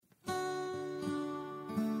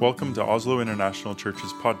Welcome to Oslo International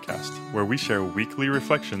Church's podcast, where we share weekly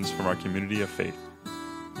reflections from our community of faith.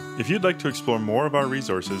 If you'd like to explore more of our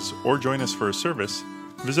resources or join us for a service,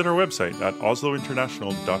 visit our website at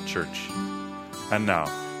oslointernational.church. And now,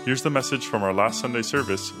 here's the message from our last Sunday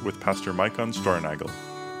service with Pastor Micon Stornagel.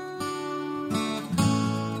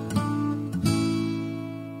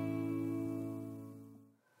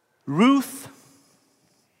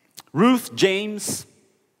 Ruth, James,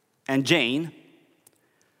 and Jane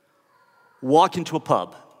walk into a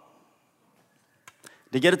pub.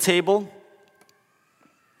 They get a table,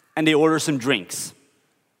 and they order some drinks.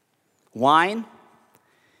 Wine,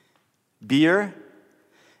 beer,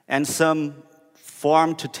 and some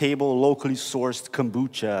farm-to-table, locally sourced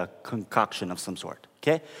kombucha concoction of some sort,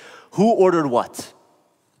 okay? Who ordered what?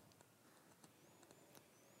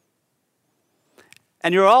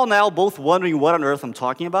 And you're all now both wondering what on earth I'm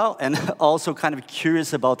talking about, and also kind of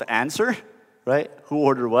curious about the answer, right? Who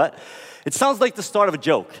ordered what? It sounds like the start of a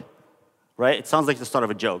joke, right? It sounds like the start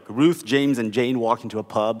of a joke. Ruth, James, and Jane walk into a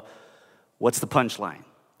pub. What's the punchline?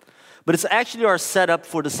 But it's actually our setup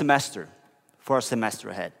for the semester, for our semester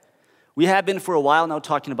ahead. We have been for a while now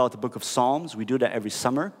talking about the book of Psalms. We do that every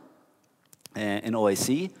summer in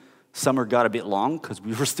OiC. Summer got a bit long because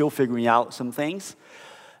we were still figuring out some things.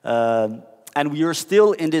 And we are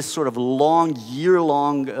still in this sort of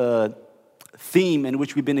year-long theme in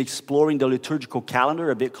which we've been exploring the liturgical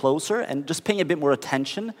calendar a bit closer and just paying a bit more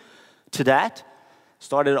attention to that.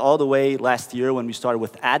 Started all the way last year when we started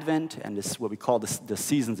with Advent, and this is what we call the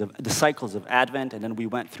cycles of Advent, and then we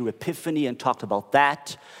went through Epiphany and talked about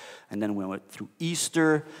that, and then we went through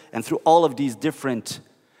Easter and through all of these different.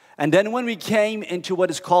 And then when we came into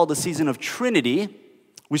what is called the season of Trinity,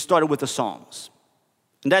 we started with the Psalms.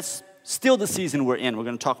 And that's still the season we're in. We're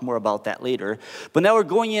going to talk more about that later. But now we're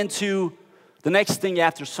going into the next thing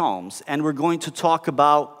after Psalms, and we're going to talk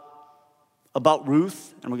about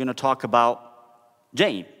Ruth, and we're going to talk about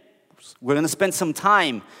James. We're going to spend some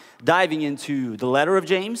time diving into the letter of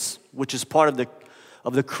James, which is part of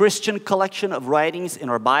the Christian collection of writings in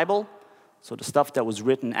our Bible, so the stuff that was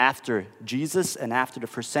written after Jesus and after the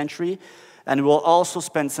first century. And we'll also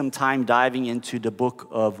spend some time diving into the book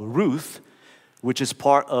of Ruth, which is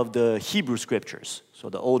part of the Hebrew Scriptures,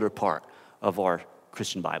 so the older part of our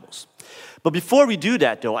Christian Bibles. But before we do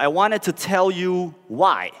that, though, I wanted to tell you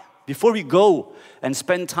why. Before we go and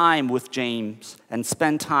spend time with James and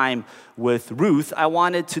spend time with Ruth, I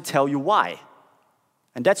wanted to tell you why.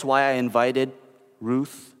 And that's why I invited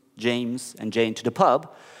Ruth, James, and Jane to the pub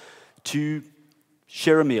to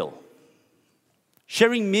share a meal.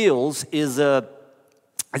 Sharing meals is an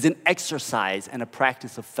exercise and a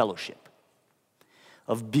practice of fellowship,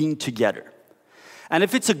 of being together. And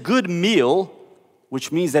if it's a good meal, which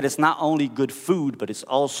means that it's not only good food, but it's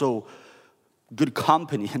also good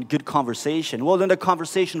company and good conversation, well, then the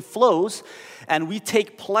conversation flows, and we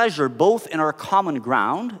take pleasure both in our common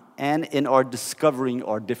ground and in our discovering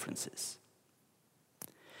our differences.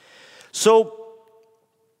 So,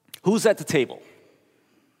 who's at the table?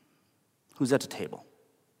 Who's at the table?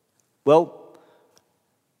 Well,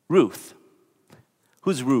 Ruth.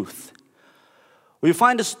 Who's Ruth? We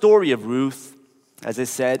find the story of Ruth, as I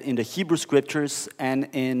said, in the Hebrew Scriptures and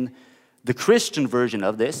in the Christian version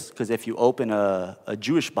of this, because if you open a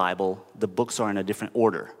Jewish Bible, the books are in a different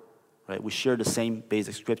order, right? We share the same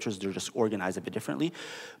basic scriptures, they're just organized a bit differently.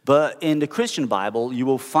 But in the Christian Bible, you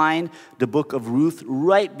will find the book of Ruth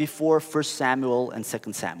right before 1 Samuel and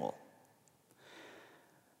 2 Samuel.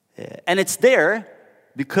 And it's there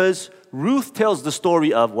because Ruth tells the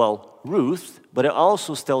story of, Ruth, but it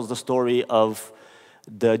also tells the story of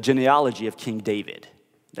the genealogy of King David.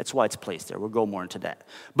 That's why it's placed there. We'll go more into that.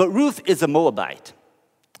 But Ruth is a Moabite.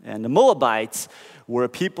 And the Moabites were a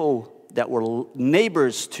people that were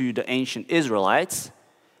neighbors to the ancient Israelites,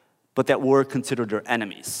 but that were considered their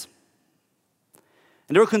enemies.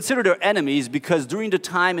 And they were considered their enemies because during the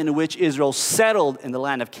time in which Israel settled in the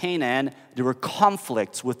land of Canaan, there were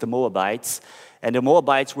conflicts with the Moabites. And the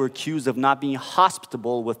Moabites were accused of not being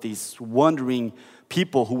hospitable with these wandering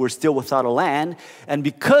people who were still without a land. And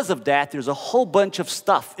because of that, there's a whole bunch of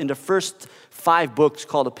stuff in the first 5 books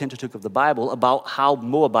called the Pentateuch of the Bible about how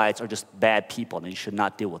Moabites are just bad people and you should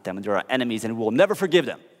not deal with them. And they're our enemies and we will never forgive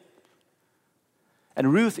them.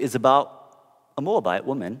 And Ruth is about a Moabite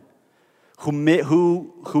woman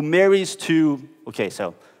who marries to,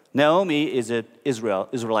 so Naomi is an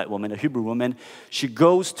Israelite woman, a Hebrew woman. She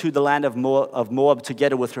goes to the land of Moab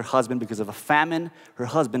together with her husband because of a famine. Her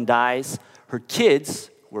husband dies. Her kids,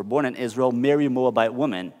 who were born in Israel, marry a Moabite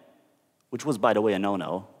woman, which was, by the way, a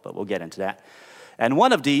no-no, but we'll get into that. And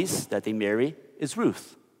one of these that they marry is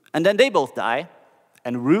Ruth. And then they both die,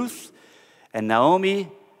 And Ruth and Naomi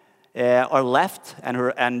are left, and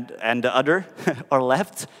the other are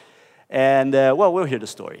left. And, we'll hear the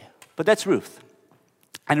story. But that's Ruth.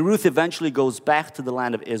 And Ruth eventually goes back to the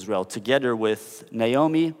land of Israel together with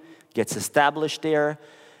Naomi, gets established there.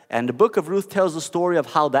 And the book of Ruth tells the story of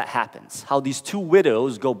how that happens, how these two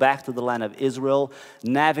widows go back to the land of Israel,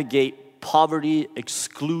 navigate poverty,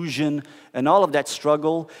 exclusion, and all of that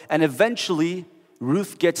struggle. And eventually,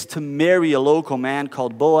 Ruth gets to marry a local man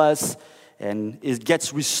called Boaz, and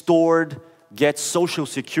gets restored, gets social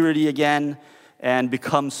security again, and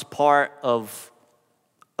becomes part of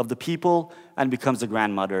the people, and becomes the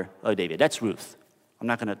grandmother of David. That's Ruth. I'm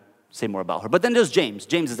not going to say more about her. But then there's James.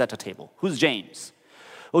 James is at the table. Who's James?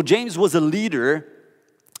 Well, James was a leader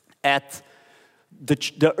at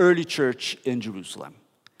the early church in Jerusalem.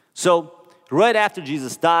 So right after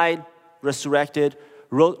Jesus died, resurrected,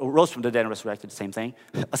 rose from the dead and resurrected, same thing,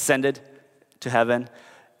 ascended to heaven,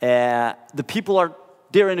 the people are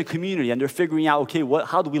there in a community and they're figuring out, okay,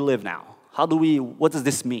 how do we live now? What does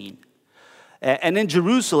this mean? And in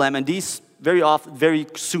Jerusalem, and these very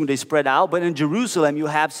soon they spread out, but in Jerusalem you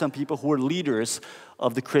have some people who are leaders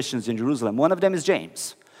of the Christians in Jerusalem. One of them is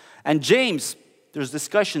James. And James, there's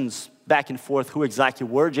discussions back and forth who exactly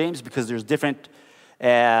were James, because there's different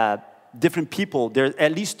people. There are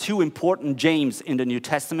at least two important James in the New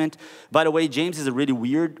Testament. By the way, James is a really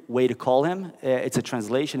weird way to call him. It's a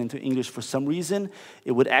translation into English for some reason.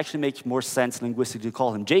 It would actually make more sense linguistically to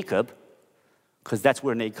call him Jacob, because that's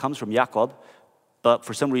where the name comes from, Jacob. But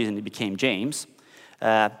for some reason, it became James.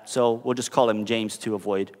 So we'll just call him James to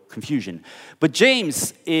avoid confusion. But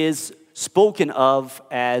James is spoken of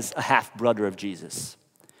as a half-brother of Jesus.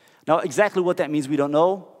 Now, exactly what that means, we don't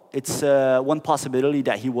know. It's one possibility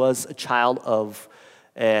that he was a child of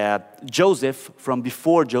Joseph from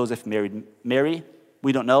before Joseph married Mary.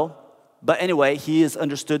 We don't know. But anyway, he is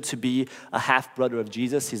understood to be a half-brother of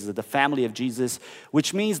Jesus. He's the family of Jesus,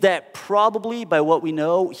 which means that probably, by what we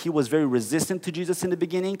know, he was very resistant to Jesus in the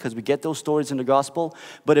beginning, because we get those stories in the gospel.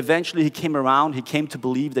 But eventually he came around. He came to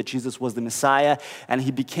believe that Jesus was the Messiah, and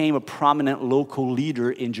he became a prominent local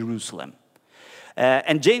leader in Jerusalem.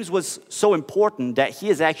 And James was so important that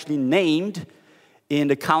he is actually named in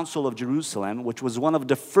the Council of Jerusalem, which was one of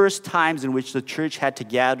the first times in which the church had to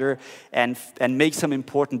gather and make some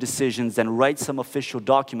important decisions and write some official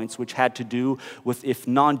documents which had to do with if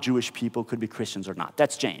non-Jewish people could be Christians or not.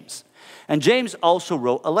 That's James. And James also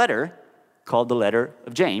wrote a letter called the letter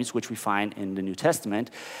of James, which we find in the New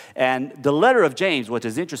Testament. And the letter of James, what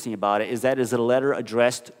is interesting about it is that it's a letter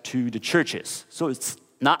addressed to the churches. So it's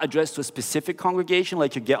not addressed to a specific congregation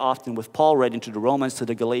like you get often with Paul writing to the Romans, to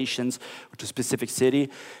the Galatians, or to a specific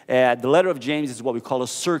city. The letter of James is what we call a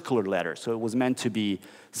circular letter. So it was meant to be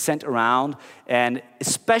sent around, and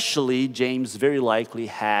especially James very likely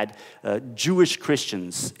had Jewish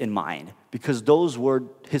Christians in mind, because those were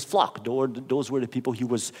his flock. Those were the people he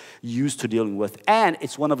was used to dealing with. And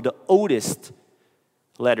it's one of the oldest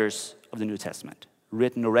letters of the New Testament,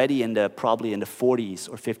 written already probably in the 40s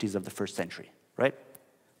or 50s of the first century, right?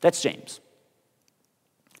 That's James.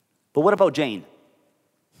 But what about Jane?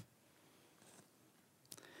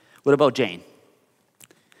 What about Jane?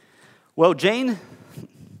 Well, Jane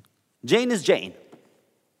is Jane.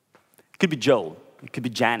 It could be Joe. It could be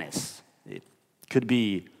Janice. It could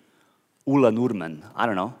be Ulla Nurman. I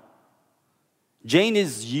don't know. Jane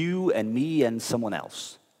is you and me and someone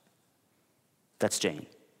else. That's Jane.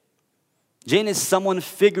 Jane is someone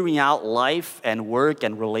figuring out life and work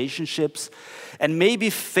and relationships, and maybe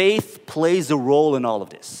faith plays a role in all of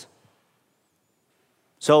this.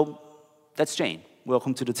 So that's Jane.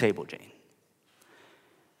 Welcome to the table, Jane.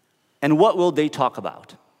 And what will they talk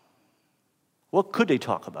about? What could they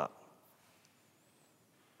talk about?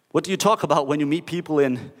 What do you talk about when you meet people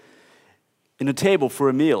in a table for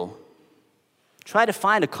a meal? Try to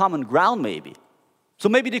find a common ground, maybe. So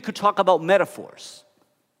maybe they could talk about metaphors.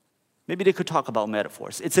 Maybe they could talk about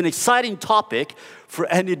metaphors. It's an exciting topic for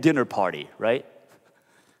any dinner party, right?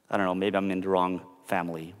 I don't know, maybe I'm in the wrong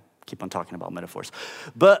family. Keep on talking about metaphors.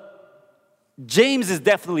 But James is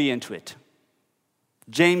definitely into it.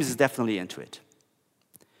 James is definitely into it.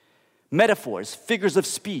 Metaphors, figures of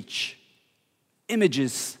speech,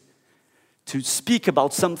 images to speak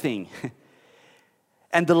about something.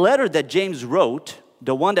 And the letter that James wrote,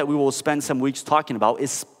 the one that we will spend some weeks talking about,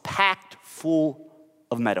 is packed full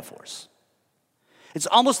of metaphors. It's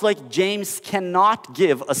almost like James cannot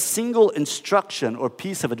give a single instruction or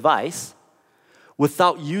piece of advice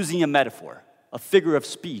without using a metaphor, a figure of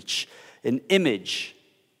speech, an image.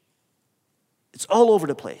 It's all over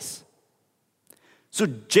the place. So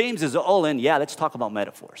James is all in, yeah, let's talk about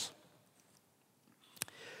metaphors.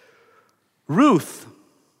 Ruth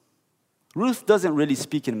doesn't really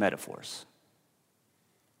speak in metaphors.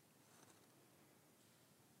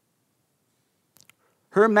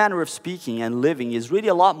 Her manner of speaking and living is really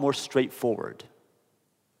a lot more straightforward,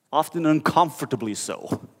 often uncomfortably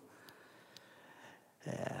so.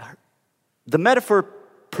 The metaphor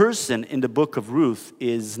person in the book of Ruth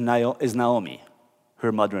is Naomi,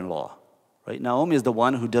 her mother-in-law. Right? Naomi is the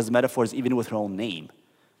one who does metaphors even with her own name.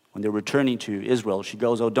 When they're returning to Israel, she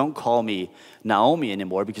goes, "Oh, don't call me Naomi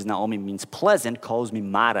anymore, because Naomi means pleasant, calls me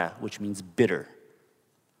Mara, which means bitter."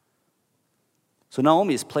 So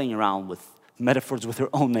Naomi is playing around with metaphors with her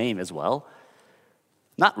own name as well.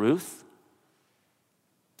 Not Ruth.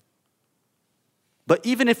 But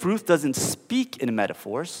even if Ruth doesn't speak in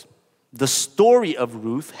metaphors, the story of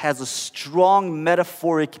Ruth has a strong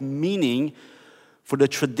metaphoric meaning for the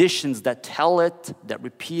traditions that tell it, that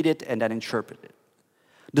repeat it, and that interpret it.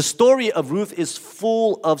 The story of Ruth is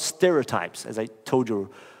full of stereotypes, as I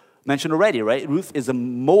mentioned already, right? Ruth is a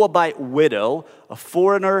Moabite widow, a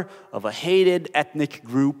foreigner of a hated ethnic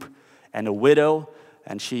group, and a widow.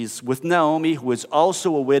 And she's with Naomi, who is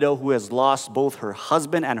also a widow who has lost both her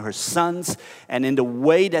husband and her sons. And in the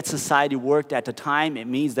way that society worked at the time, it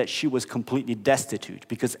means that she was completely destitute,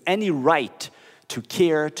 because any right to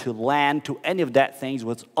care, to land, to any of that things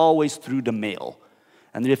was always through the male.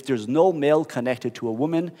 And if there's no male connected to a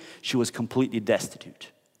woman, she was completely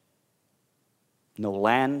destitute. No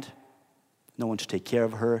land, no one to take care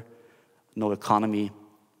of her, no economy,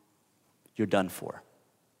 you're done for.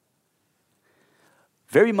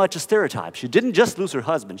 Very much a stereotype. She didn't just lose her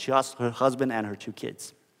husband, she lost her husband and her 2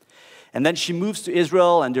 kids. And then she moves to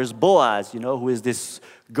Israel, and there's Boaz, who is this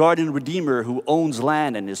guardian redeemer who owns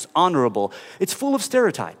land and is honorable. It's full of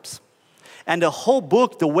stereotypes. And the whole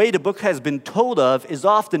book, the way the book has been told of, is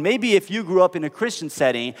often, maybe if you grew up in a Christian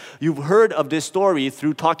setting, you've heard of this story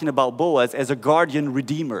through talking about Boaz as a guardian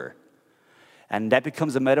redeemer. And that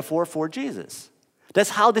becomes a metaphor for Jesus. That's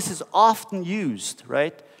how this is often used,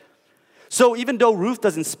 right? So even though Ruth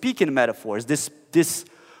doesn't speak in metaphors,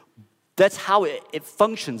 that's how it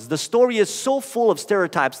functions. The story is so full of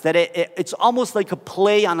stereotypes that it's almost like a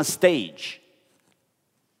play on a stage.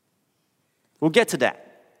 We'll get to that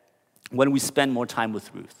when we spend more time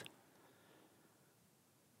with Ruth.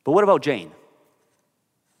 But what about Jane?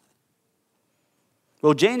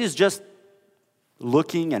 Well, Jane is just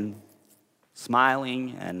looking and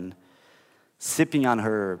smiling and sipping on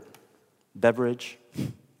her beverage.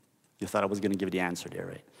 You thought I was going to give you the answer there,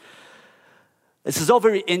 right? This is all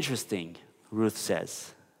very interesting, Ruth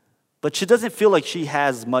says. But she doesn't feel like she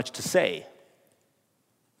has much to say.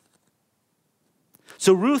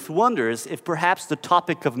 So Ruth wonders if perhaps the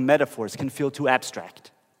topic of metaphors can feel too abstract.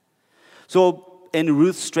 So in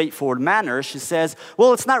Ruth's straightforward manner, she says,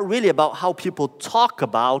 well, it's not really about how people talk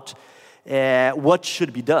about what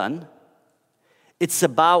should be done. It's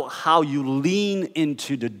about how you lean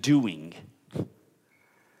into the doing.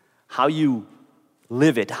 How you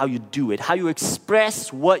live it, how you do it, how you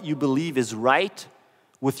express what you believe is right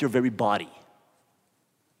with your very body.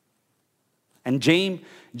 And James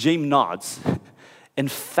nods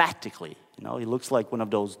emphatically. He looks like one of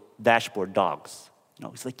those dashboard dogs.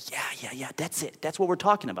 He's like, yeah, that's it. That's what we're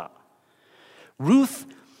talking about. Ruth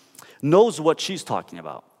knows what she's talking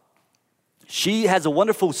about. She has a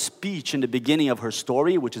wonderful speech in the beginning of her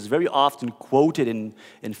story, which is very often quoted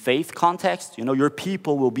in faith context. Your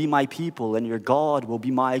people will be my people, and your God will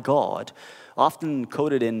be my God. Often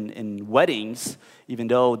quoted in weddings, even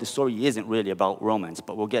though the story isn't really about romance,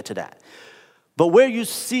 but we'll get to that. But where you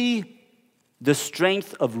see the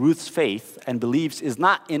strength of Ruth's faith and beliefs is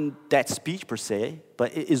not in that speech per se,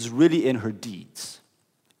 but it is really in her deeds.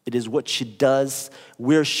 It is what she does,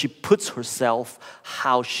 where she puts herself,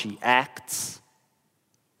 how she acts,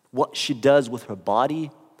 what she does with her body,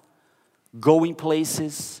 going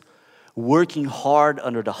places, working hard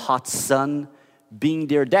under the hot sun, being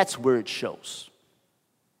there. That's where it shows.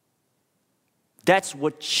 That's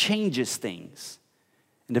what changes things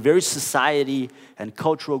in the very society and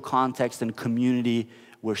cultural context and community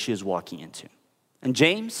where she is walking into. And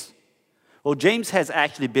James? Well, James has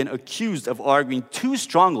actually been accused of arguing too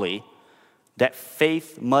strongly that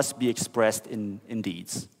faith must be expressed in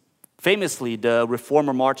deeds. Famously, the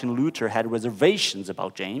reformer Martin Luther had reservations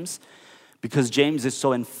about James because James is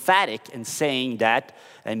so emphatic in saying that,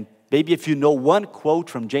 and maybe if you know one quote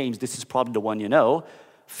from James, this is probably the one you know,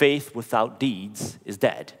 faith without deeds is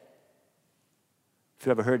dead. If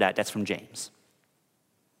you ever heard that, that's from James.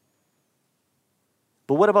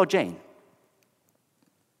 But what about Jane?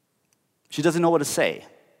 She doesn't know what to say.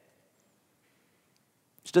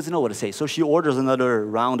 She doesn't know what to say. So she orders another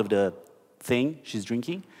round of the thing she's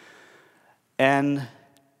drinking. And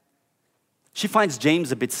she finds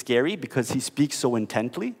James a bit scary because he speaks so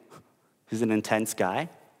intently. He's an intense guy.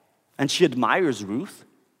 And she admires Ruth.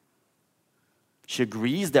 She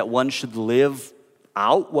agrees that one should live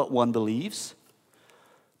out what one believes.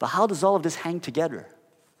 But how does all of this hang together?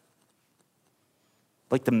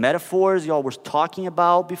 Like the metaphors y'all were talking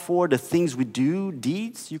about before, the things we do,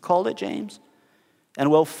 deeds, you called it, James?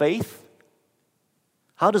 And well, faith?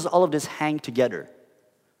 How does all of this hang together?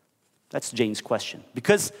 That's Jane's question.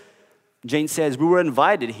 Because Jane says, we were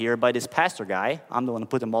invited here by this pastor guy. I'm the one who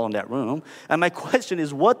put them all in that room. And my question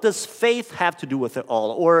is, what does faith have to do with it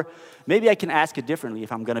all? Or maybe I can ask it differently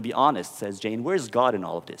if I'm going to be honest, says Jane. Where's God in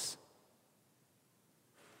all of this?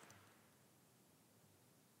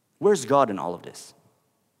 Where's God in all of this?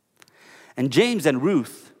 And James and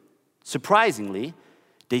Ruth, surprisingly,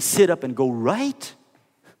 they sit up and go, right?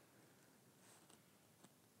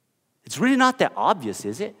 It's really not that obvious,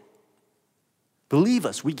 is it? Believe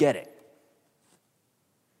us, we get it.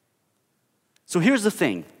 So here's the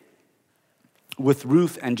thing with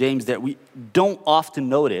Ruth and James that we don't often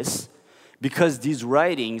notice because these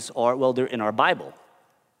writings are, well, they're in our Bible.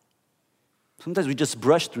 Sometimes we just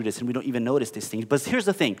brush through this and we don't even notice these things. But here's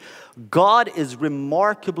the thing. God is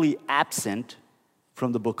remarkably absent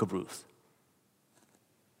from the book of Ruth.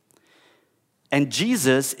 And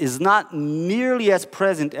Jesus is not nearly as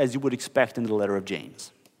present as you would expect in the letter of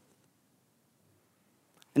James.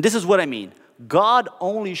 And this is what I mean. God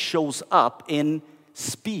only shows up in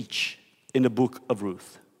speech in the book of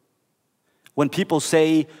Ruth. When people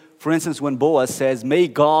say, for instance, when Boaz says, may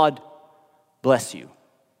God bless you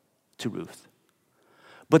to Ruth.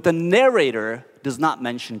 But the narrator does not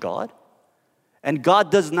mention God. And God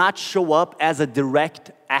does not show up as a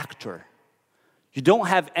direct actor. You don't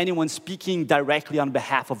have anyone speaking directly on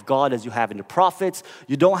behalf of God as you have in the prophets.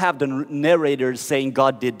 You don't have the narrators saying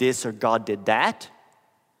God did this or God did that.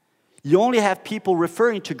 You only have people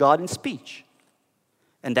referring to God in speech.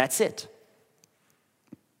 And that's it.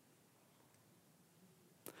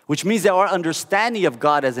 Which means that our understanding of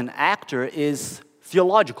God as an actor is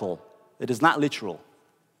theological. It is not literal.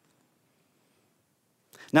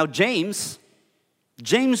 Now James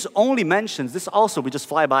only mentions, this also, we just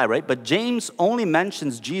fly by, right? But James only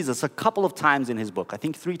mentions Jesus a couple of times in his book. I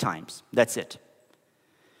think 3 times. That's it.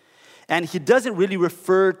 And he doesn't really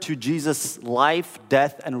refer to Jesus' life,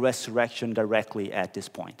 death, and resurrection directly at this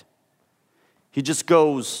point. He just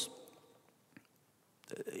goes,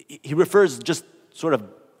 he refers just sort of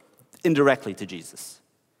indirectly to Jesus.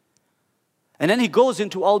 And then he goes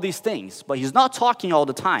into all these things, but he's not talking all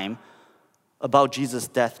the time about Jesus'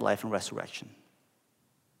 death, life, and resurrection.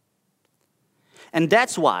 And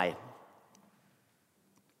that's why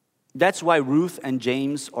Ruth and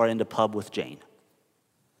James are in the pub with Jane.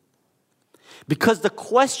 Because the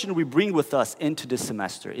question we bring with us into this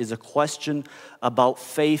semester is a question about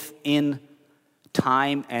faith in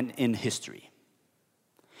time and in history.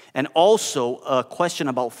 And also a question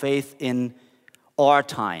about faith in our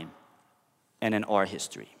time and in our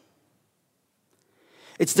history.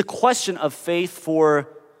 It's the question of faith for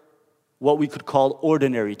what we could call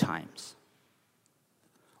ordinary times.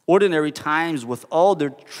 Ordinary times with all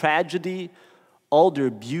their tragedy, all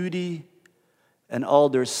their beauty, and all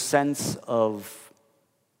their sense of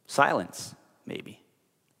silence, maybe.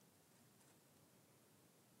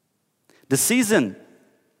 The season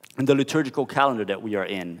in the liturgical calendar that we are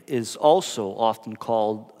in is also often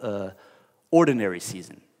called ordinary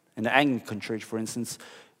season. In the Anglican Church, for instance,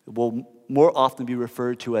 it will more often be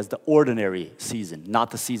referred to as the ordinary season,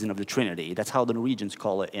 not the season of the Trinity. That's how the Norwegians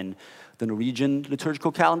call it in the Norwegian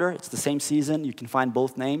liturgical calendar. It's the same season. You can find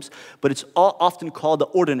both names. But it's often called the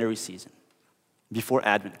ordinary season before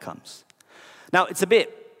Advent comes. Now, it's a bit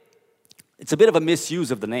of a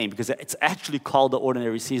misuse of the name because it's actually called the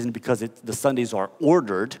ordinary season because the Sundays are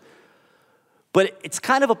ordered. But it's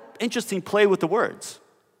kind of an interesting play with the words.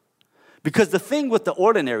 Because the thing with the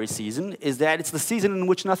ordinary season is that it's the season in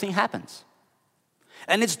which nothing happens.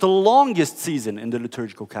 And it's the longest season in the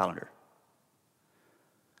liturgical calendar.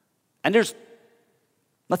 And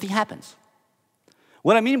nothing happens.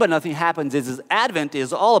 What I mean by nothing happens is Advent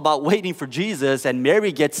is all about waiting for Jesus, and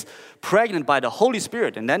Mary gets pregnant by the Holy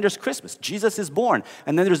Spirit, and then there's Christmas. Jesus is born.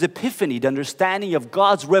 And then there's Epiphany, the understanding of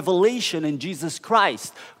God's revelation in Jesus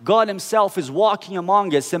Christ. God himself is walking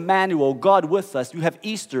among us, Emmanuel, God with us. You have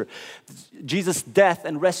Easter, Jesus' death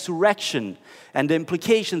and resurrection, and the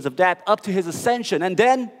implications of that up to his ascension. And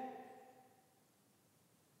then,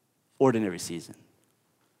 ordinary season.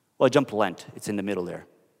 Well, jump to Lent. It's in the middle there.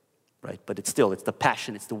 Right? But it's the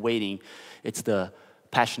passion, it's the waiting, it's the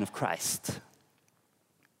passion of Christ.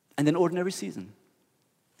 And then ordinary season.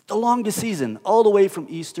 The longest season, all the way from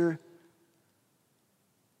Easter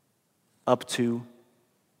up to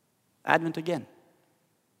Advent again.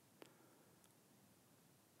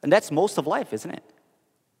 And that's most of life, isn't it?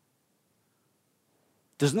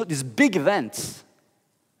 There's no these big events.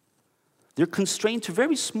 They're constrained to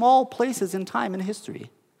very small places in time in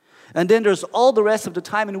history. And then there's all the rest of the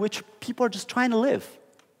time in which people are just trying to live.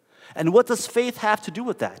 And what does faith have to do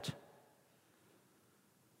with that?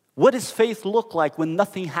 What does faith look like when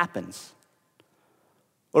nothing happens?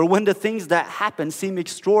 Or when the things that happen seem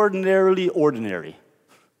extraordinarily ordinary?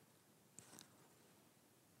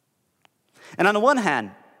 And on the one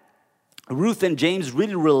hand, Ruth and James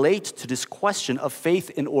really relate to this question of faith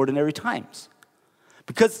in ordinary times.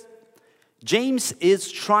 Because James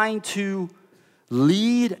is trying to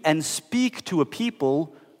lead and speak to a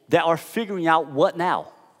people that are figuring out what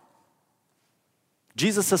now.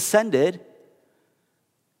 Jesus ascended,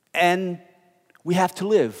 and we have to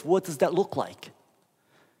live. What does that look like?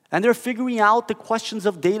 And they're figuring out the questions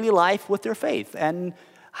of daily life with their faith. And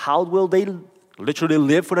how will they literally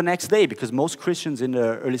live for the next day? Because most Christians in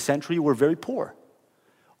the early century were very poor.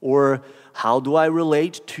 Or how do I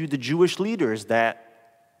relate to the Jewish leaders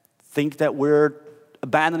that think that we're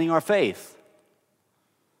abandoning our faith?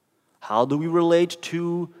 How do we relate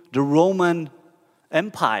to the Roman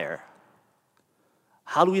Empire?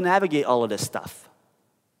 How do we navigate all of this stuff?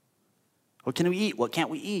 What can we eat? What can't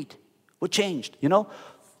we eat? What changed? You know?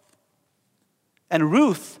 And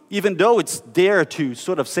Ruth, even though it's there to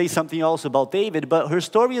sort of say something else about David, but her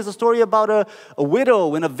story is a story about a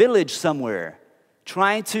widow in a village somewhere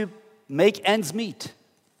trying to make ends meet.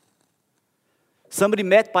 Somebody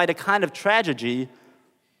met by the kind of tragedy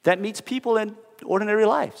that meets people in ordinary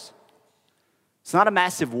lives. It's not a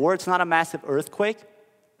massive war. It's not a massive earthquake.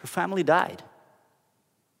 Her family died.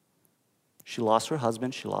 She lost her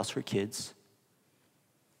husband. She lost her kids.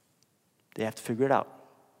 They have to figure it out.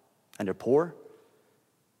 And they're poor.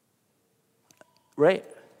 Right?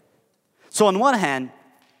 So on one hand,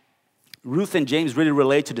 Ruth and James really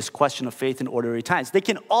relate to this question of faith in ordinary times. They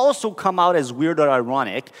can also come out as weird or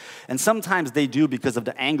ironic, and sometimes they do because of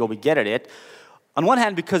the angle we get at it. On one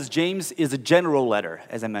hand, because James is a general letter,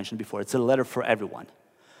 as I mentioned before. It's a letter for everyone.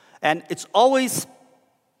 And it's always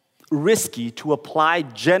risky to apply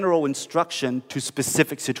general instruction to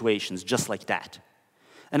specific situations, just like that.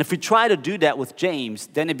 And if we try to do that with James,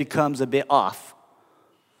 then it becomes a bit off.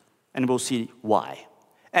 And we'll see why.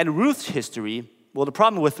 And Ruth's history, well, the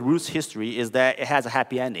problem with Ruth's history is that it has a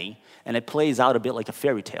happy ending, and it plays out a bit like a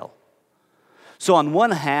fairy tale. So on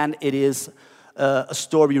one hand, it is a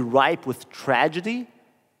story ripe with tragedy,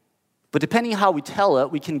 but depending how we tell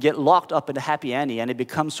it, we can get locked up in the happy ending, and it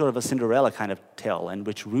becomes sort of a Cinderella kind of tale, in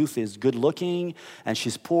which Ruth is good-looking, and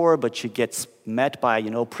she's poor, but she gets met by,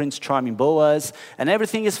 Prince Charming Boaz, and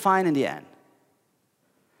everything is fine in the end.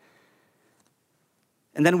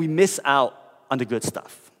 And then we miss out on the good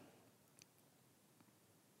stuff.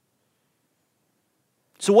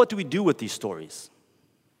 So what do we do with these stories?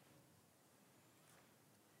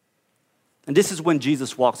 And this is when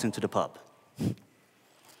Jesus walks into the pub.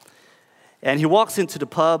 And he walks into the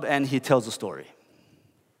pub and he tells a story.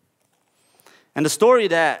 And the story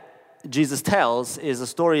that Jesus tells is a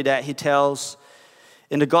story that he tells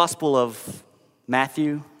in the Gospel of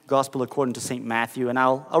Matthew, Gospel according to St. Matthew. And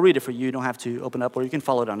I'll read it for you. You don't have to open up, or you can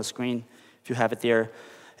follow it on the screen if you have it there.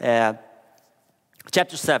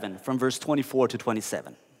 Chapter 7, from verse 24 to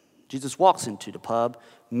 27. Jesus walks into the pub,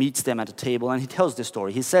 meets them at the table, and he tells this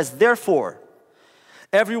story. He says, "Therefore,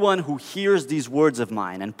 everyone who hears these words of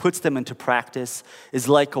mine and puts them into practice is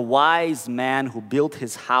like a wise man who built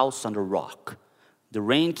his house on a rock. The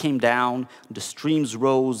rain came down, the streams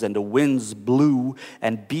rose, and the winds blew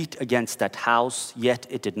and beat against that house, yet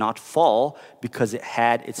it did not fall because it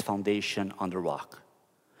had its foundation on the rock.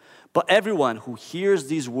 But everyone who hears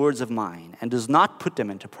these words of mine and does not put them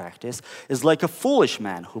into practice is like a foolish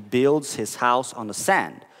man who builds his house on the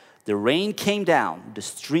sand. The rain came down, the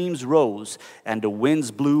streams rose, and the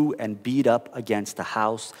winds blew and beat up against the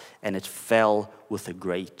house, and it fell with a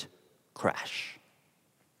great crash."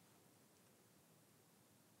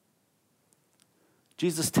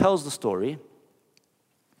 Jesus tells the story,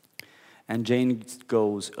 and James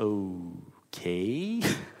goes, "Okay,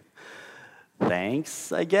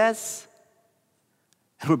 thanks, I guess."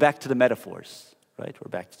 And we're back to the metaphors, right? We're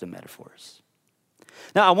back to the metaphors.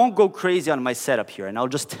 Now, I won't go crazy on my setup here, and I'll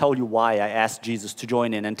just tell you why I asked Jesus to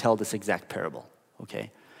join in and tell this exact parable,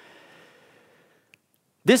 okay?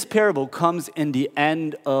 This parable comes in the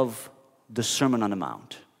end of the Sermon on the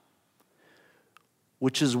Mount,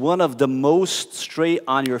 which is one of the most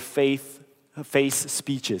straight-on-your-faith faith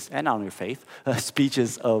speeches, and not only faith,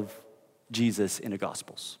 speeches of Jesus in the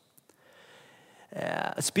Gospels.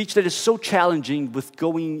 A speech that is so challenging with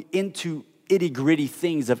going into itty-gritty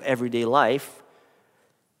things of everyday life.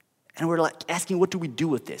 And we're like asking, what do we do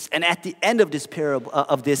with this? And at the end of this parable,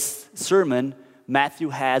 of this sermon, Matthew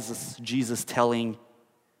has Jesus telling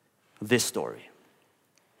this story.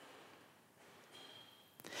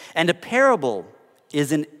 And the parable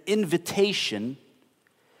is an invitation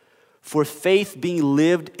for faith being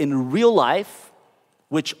lived in real life,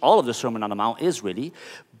 which all of the Sermon on the Mount is really,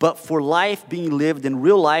 but for life being lived in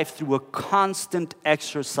real life through a constant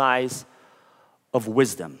exercise of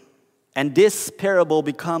wisdom. And this parable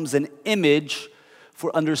becomes an image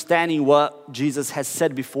for understanding what Jesus has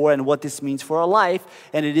said before and what this means for our life.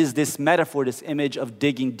 And it is this metaphor, this image of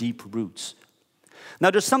digging deep roots. Now,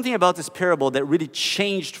 there's something about this parable that really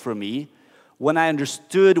changed for me when I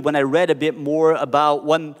read a bit more about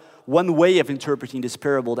one way of interpreting this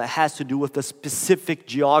parable that has to do with the specific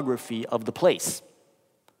geography of the place.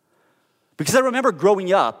 Because I remember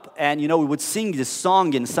growing up, and we would sing this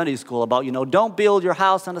song in Sunday school about, don't build your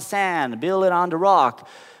house on the sand, build it on the rock,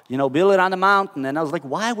 build it on the mountain. And I was like,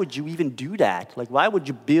 why would you even do that? Like, why would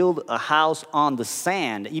you build a house on the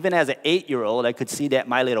sand? Even as an 8-year-old, I could see that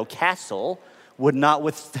my little castle would not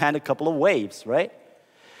withstand a couple of waves, right?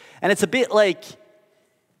 And it's a bit like,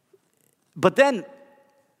 but then,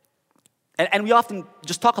 and we often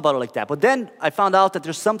just talk about it like that. But then I found out that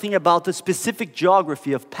there's something about the specific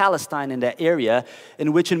geography of Palestine in that area,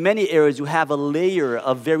 in which in many areas you have a layer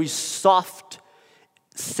of very soft,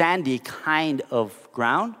 sandy kind of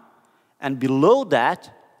ground. And below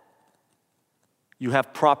that, you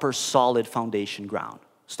have proper solid foundation ground,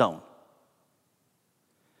 stone.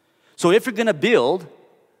 So if you're going to build,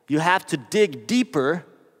 you have to dig deeper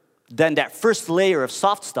than that first layer of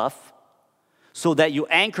soft stuff, so that you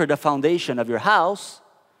anchor the foundation of your house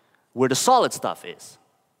where the solid stuff is.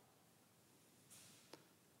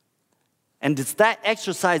 And it's that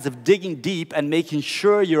exercise of digging deep and making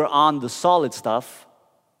sure you're on the solid stuff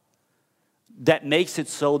that makes it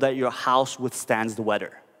so that your house withstands the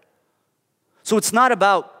weather. So it's not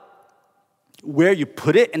about where you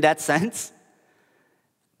put it in that sense,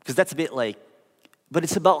 because that's a bit like, but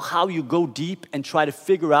it's about how you go deep and try to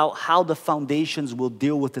figure out how the foundations will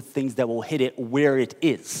deal with the things that will hit it where it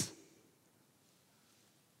is.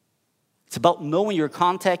 It's about knowing your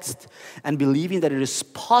context and believing that it is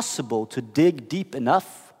possible to dig deep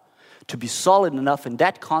enough, to be solid enough in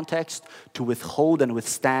that context to withhold and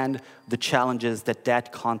withstand the challenges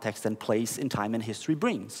that context and place in time and history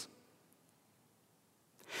brings.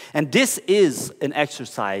 And this is an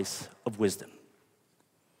exercise of wisdom.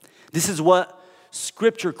 This is what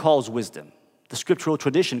Scripture calls wisdom. The scriptural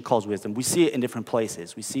tradition calls wisdom. We see it in different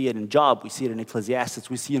places. We see it in Job. We see it in Ecclesiastes.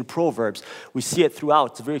 We see it in Proverbs. We see it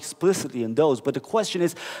throughout. It's very explicitly in those. But the question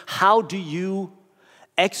is, how do you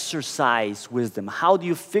exercise wisdom? How do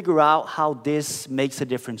you figure out how this makes a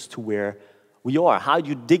difference to where we are? How do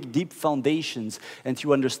you dig deep foundations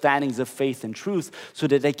into understandings of faith and truth so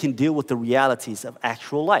that they can deal with the realities of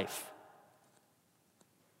actual life?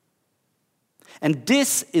 And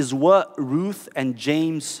this is what Ruth and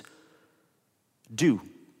James do.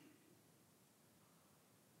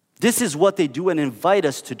 This is what they do and invite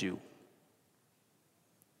us to do.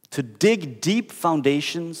 To dig deep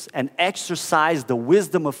foundations and exercise the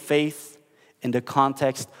wisdom of faith in the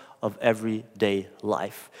context of everyday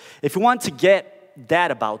life. If you want to get that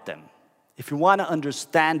about them, if you want to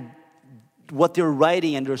understand what they're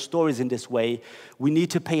writing and their stories in this way, we need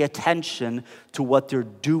to pay attention to what they're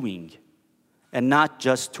doing, and not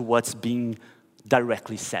just to what's being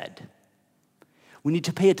directly said. We need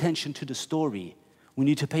to pay attention to the story. We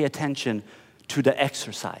need to pay attention to the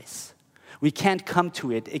exercise. We can't come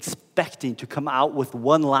to it expecting to come out with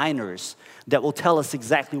one-liners that will tell us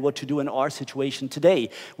exactly what to do in our situation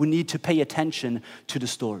today. We need to pay attention to the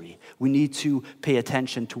story. We need to pay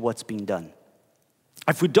attention to what's being done.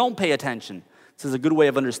 If we don't pay attention, this is a good way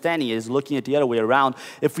of understanding it, is looking at the other way around.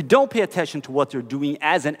 If we don't pay attention to what they're doing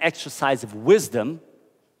as an exercise of wisdom,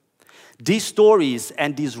 these stories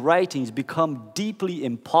and these writings become deeply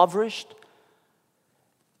impoverished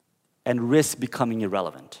and risk becoming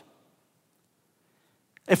irrelevant.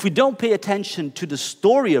 If we don't pay attention to the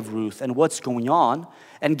story of Ruth and what's going on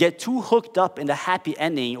and get too hooked up in the happy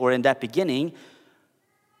ending or in that beginning,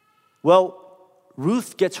 well,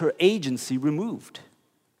 Ruth gets her agency removed.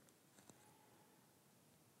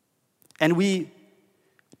 And we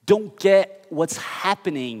don't get what's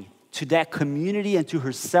happening to that community and to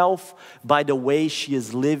herself by the way she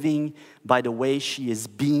is living, by the way she is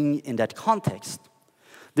being in that context.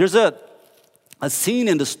 There's a scene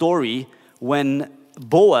in the story when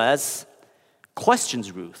Boaz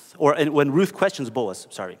questions Ruth, or when Ruth questions Boaz,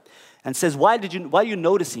 and says, why are you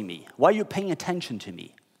noticing me? Why are you paying attention to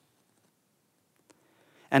me?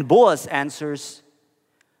 And Boaz answers,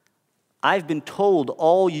 I've been told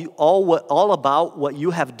all about what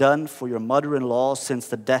you have done for your mother-in-law since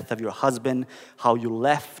the death of your husband, how you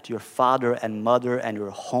left your father and mother and your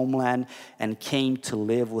homeland and came to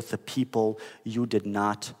live with the people you did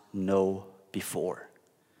not know before.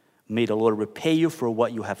 May the Lord repay you for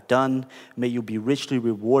what you have done. May you be richly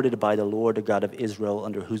rewarded by the Lord, the God of Israel,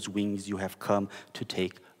 under whose wings you have come to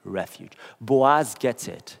take refuge. Boaz gets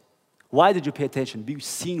it. Why did you pay attention? You've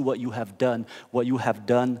seen what you have done. What you have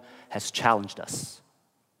done has challenged us.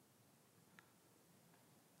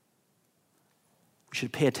 We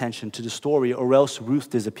should pay attention to the story, or else Ruth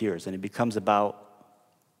disappears and it becomes about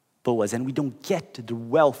Boaz, and we don't get the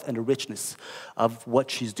wealth and the richness of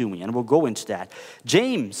what she's doing, and we'll go into that.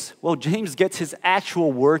 James gets his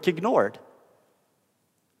actual work ignored.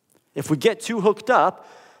 If we get too hooked up,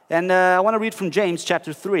 and I want to read from James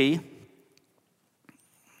chapter 3.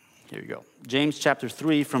 Here we go. James chapter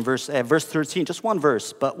 3 from verse 13, just one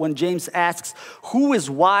verse. But when James asks, who is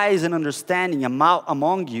wise and understanding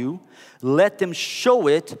among you, let them show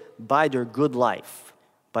it by their good life,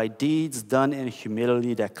 by deeds done in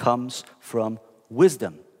humility that comes from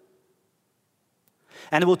wisdom.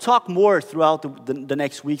 And we'll talk more throughout the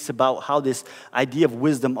next weeks about how this idea of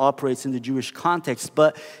wisdom operates in the Jewish context.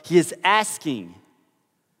 But he is asking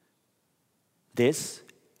this,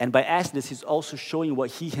 and by asking this, he's also showing what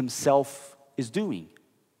he himself is doing.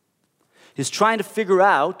 He's trying to figure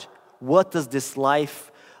out, what does this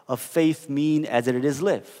life of faith mean as it is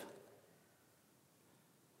lived?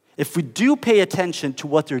 If we do pay attention to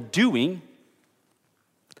what they're doing,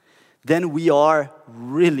 then we are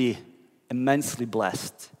really immensely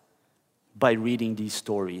blessed by reading these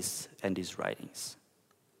stories and these writings.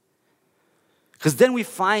 Because then we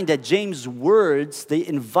find that James' words, they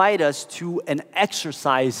invite us to an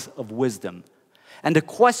exercise of wisdom. And the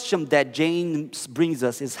question that James brings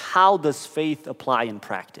us is, how does faith apply in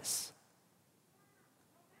practice?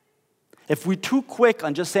 If we're too quick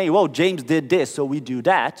on just saying, well, James did this, so we do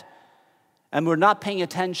that, and we're not paying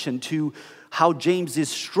attention to how James is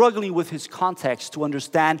struggling with his context to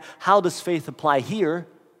understand how does faith apply here,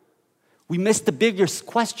 we miss the biggest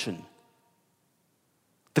question.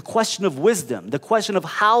 The question of wisdom, the question of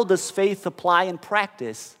how does faith apply in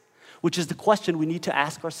practice, which is the question we need to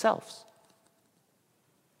ask ourselves.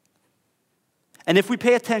 And if we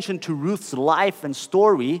pay attention to Ruth's life and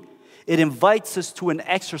story, it invites us to an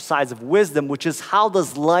exercise of wisdom, which is, how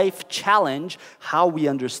does life challenge how we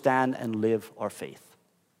understand and live our faith?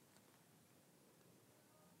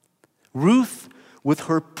 Ruth, with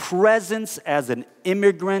her presence as an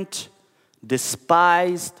immigrant,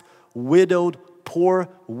 despised, widowed, poor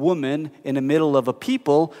woman in the middle of a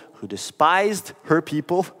people who despised her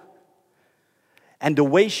people, and the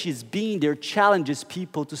way she's being there challenges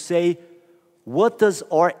people to say, how does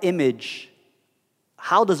our image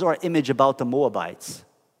about the Moabites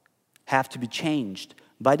have to be changed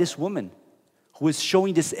by this woman who is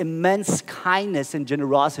showing this immense kindness and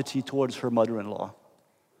generosity towards her mother-in-law,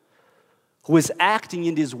 who is acting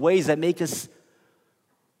in these ways that make us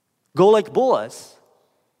go like Boaz?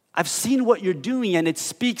 I've seen what you're doing, and it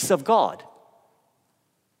speaks of God.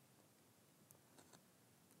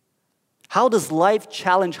 How does life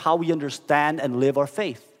challenge how we understand and live our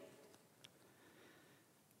faith?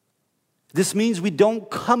 This means we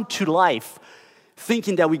don't come to life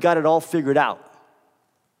thinking that we got it all figured out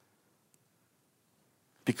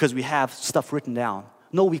because we have stuff written down.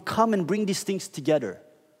 No, we come and bring these things together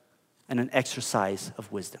in an exercise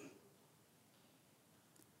of wisdom.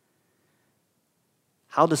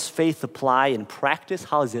 How does faith apply in practice?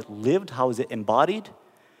 How is it lived? How is it embodied?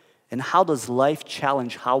 And how does life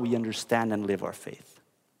challenge how we understand and live our faith?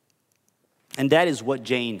 And that is what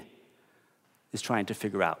Jane is trying to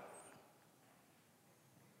figure out.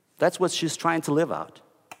 That's what she's trying to live out.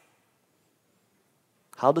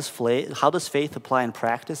 How does faith apply in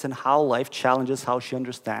practice, and how life challenges how she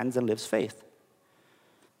understands and lives faith?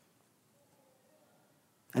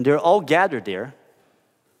 And they're all gathered there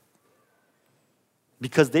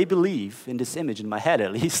because they believe, in this image, in my head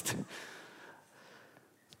at least,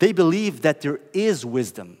 they believe that there is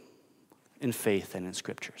wisdom in faith and in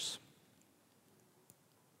scriptures.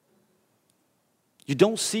 You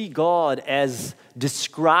don't see God as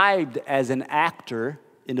described as an actor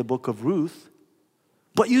in the book of Ruth,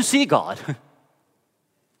 but you see God.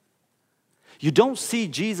 You don't see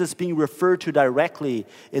Jesus being referred to directly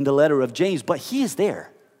in the letter of James, but he is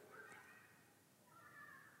there.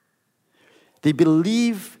 They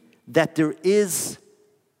believe that there is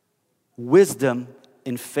wisdom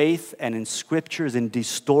in faith and in scriptures, in these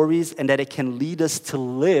stories, and that it can lead us to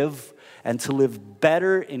live and to live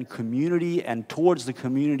better in community and towards the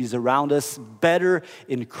communities around us, better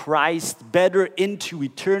in Christ, better into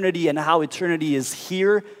eternity and how eternity is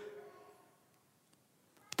here.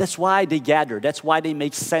 That's why they gather. That's why they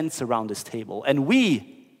make sense around this table. And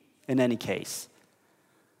we, in any case,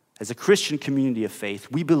 as a Christian community of faith,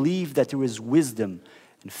 we believe that there is wisdom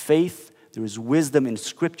in faith, there is wisdom in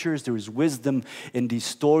scriptures, there is wisdom in these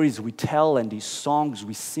stories we tell and these songs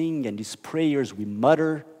we sing and these prayers we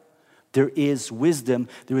mutter. There is wisdom,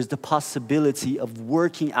 there is the possibility of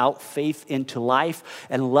working out faith into life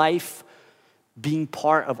and life being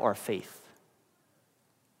part of our faith.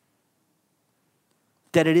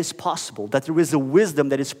 That it is possible, that there is a wisdom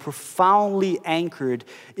that is profoundly anchored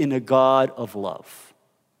in a God of love.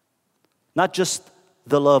 Not just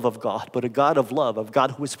the love of God, but a God of love, of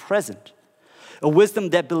God who is present. A wisdom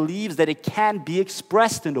that believes that it can be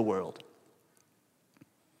expressed in the world.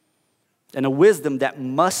 And a wisdom that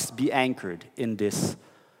must be anchored in this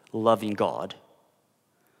loving God.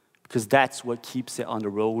 Because that's what keeps it on the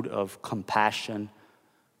road of compassion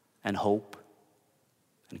and hope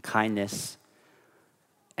and kindness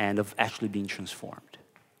and of actually being transformed.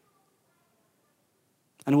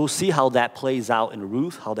 And we'll see how that plays out in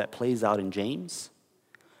Ruth, how that plays out in James.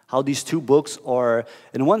 How these two books are,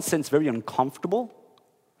 in one sense, very uncomfortable.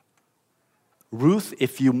 Ruth,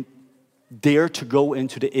 if you dare to go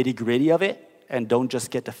into the itty-gritty of it and don't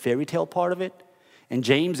just get the fairy tale part of it. And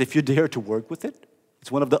James, if you dare to work with it,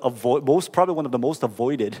 it's one of the probably one of the most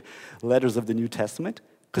avoided letters of the New Testament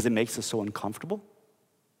because it makes us so uncomfortable.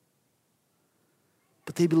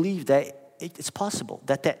 But they believe that it's possible,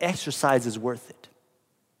 that that exercise is worth it.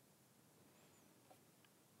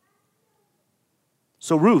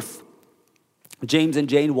 So Ruth, James and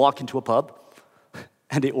Jane walk into a pub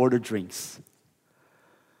and they order drinks.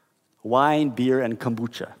 Wine, beer, and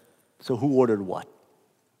kombucha. So who ordered what?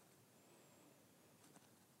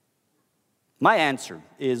 My answer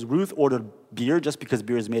is Ruth ordered beer just because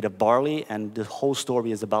beer is made of barley and the whole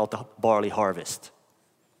story is about the barley harvest.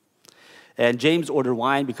 And James ordered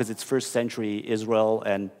wine because it's first century Israel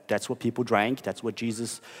and that's what people drank. That's what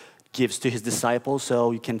Jesus gives to his disciples.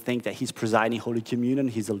 So you can think that he's presiding Holy Communion.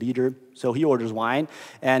 He's a leader. So he orders wine.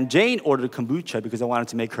 And Jane ordered kombucha because I wanted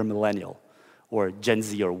to make her millennial or Gen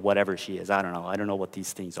Z or whatever she is. I don't know. I don't know what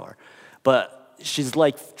these things are. But she's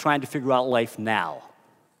like trying to figure out life now.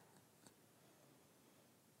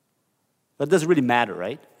 But it doesn't really matter,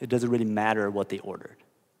 right? It doesn't really matter what they ordered.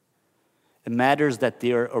 It matters that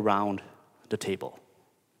they're around the table.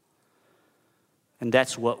 And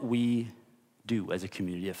that's what we do as a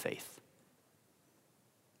community of faith.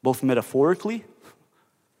 Both metaphorically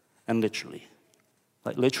and literally.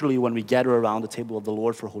 Like literally when we gather around the table of the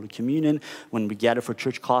Lord for Holy Communion, when we gather for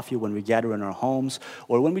church coffee, when we gather in our homes,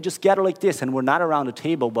 or when we just gather like this and we're not around the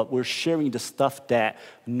table, but we're sharing the stuff that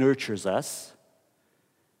nurtures us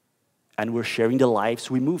and we're sharing the lives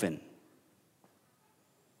we move in.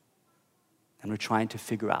 And we're trying to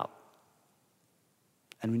figure out.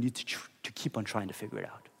 And we need to keep on trying to figure it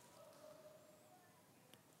out.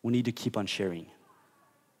 We need to keep on sharing.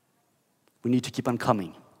 We need to keep on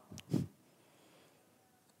coming.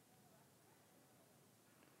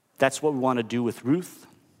 That's what we want to do with Ruth,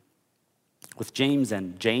 with James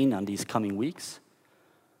and Jane on these coming weeks.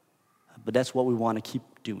 But that's what we want to keep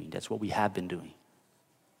doing. That's what we have been doing.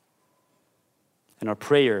 And our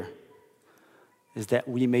prayer is that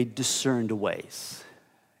we may discern the ways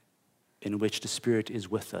in which the Spirit is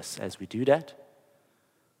with us as we do that.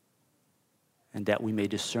 And that we may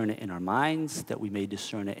discern it in our minds, that we may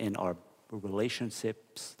discern it in our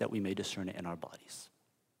relationships, that we may discern it in our bodies.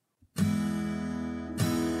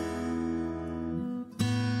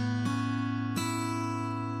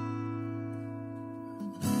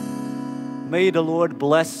 May the Lord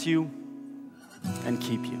bless you and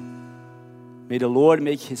keep you. May the Lord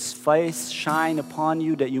make his face shine upon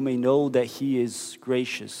you that you may know that he is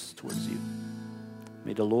gracious towards you.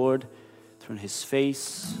 May the Lord turn his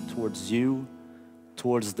face towards you,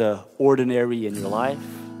 towards the ordinary in your life,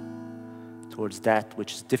 towards that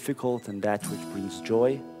which is difficult and that which brings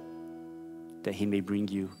joy, that he may bring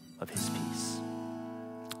you of his peace.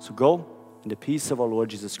 So go in the peace of our Lord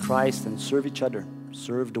Jesus Christ and serve each other,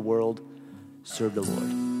 serve the world, serve the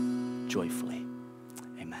Lord joyfully.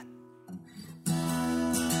 Amen.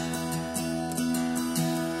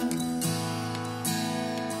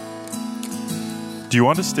 Do you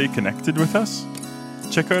want to stay connected with us?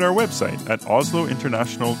 Check out our website at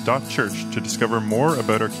oslointernational.church to discover more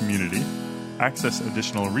about our community, access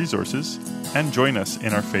additional resources, and join us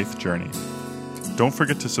in our faith journey. Don't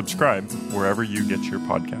forget to subscribe wherever you get your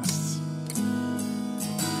podcasts.